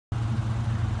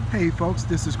Hey folks,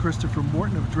 this is Christopher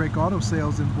Morton of Drake Auto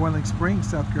Sales in Boiling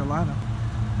Springs, South Carolina.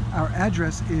 Our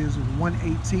address is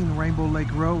 118 Rainbow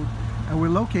Lake Road, and we're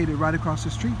located right across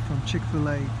the street from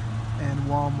Chick-fil-A and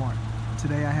Walmart.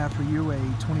 Today I have for you a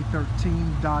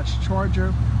 2013 Dodge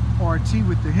Charger RT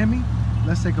with the HEMI.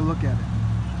 Let's take a look at it.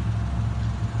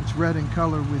 It's red in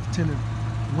color with tinted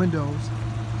windows,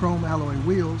 chrome alloy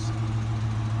wheels,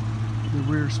 the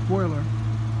rear spoiler,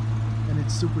 and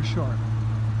it's super sharp.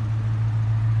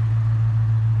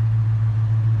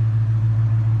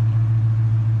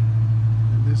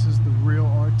 This is the real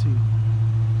RT.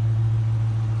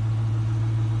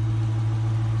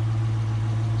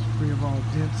 It's free of all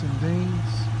dents and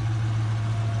dings.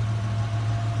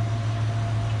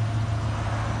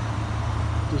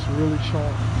 Just really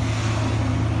sharp.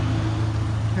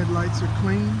 Headlights are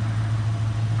clean,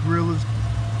 grille is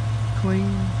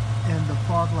clean, and the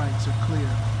fog lights are clear.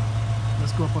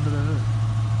 Let's go up under the hood.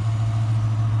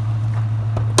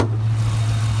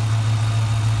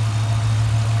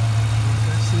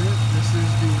 This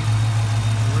is the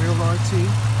real RT,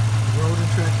 road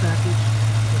and track package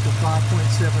with the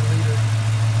 5.7-liter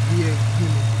V8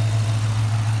 HEMI.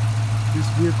 This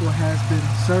vehicle has been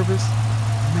serviced,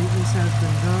 maintenance has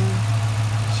been done.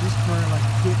 She's purring like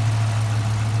a kitten.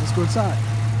 Let's go inside.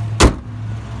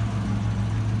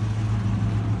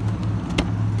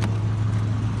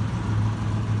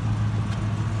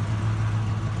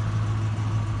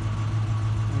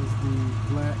 There's the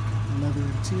black leather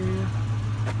interior.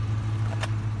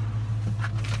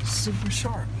 Super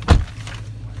sharp.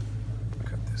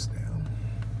 Cut this down.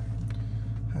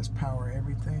 Has power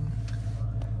everything.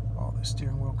 All the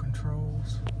steering wheel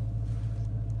controls.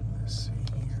 Let's see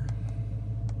here.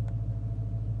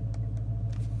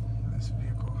 This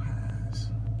vehicle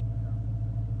has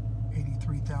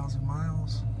 83,000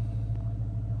 miles.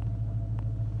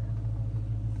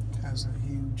 Has a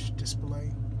huge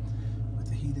display with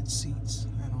the heated seats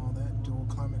and all that. Dual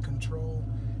climate control,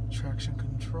 traction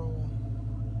control.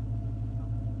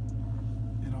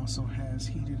 Also has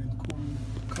heated and cooled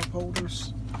cup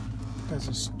holders, has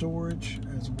a storage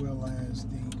as well as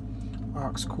the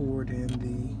aux cord and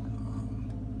the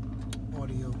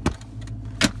audio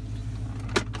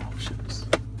options.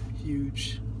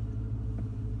 Huge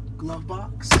glove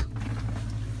box.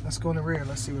 Let's go in the rear.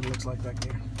 Let's see what it looks like back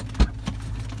there.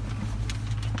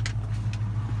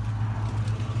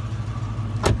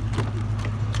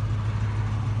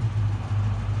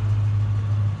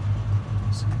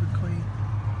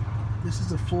 This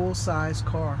is a full-size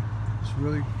car. It's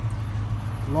really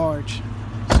large.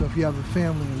 So if you have a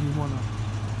family and you want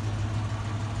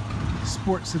a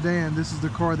sport sedan, this is the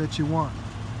car that you want.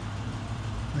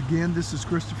 Again, this is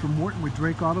Christopher Morton with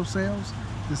Drake Auto Sales.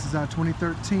 This is our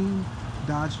 2013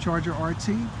 Dodge Charger RT.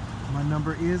 My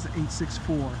number is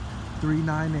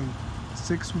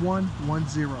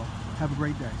 864-398-6110. Have a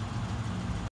great day.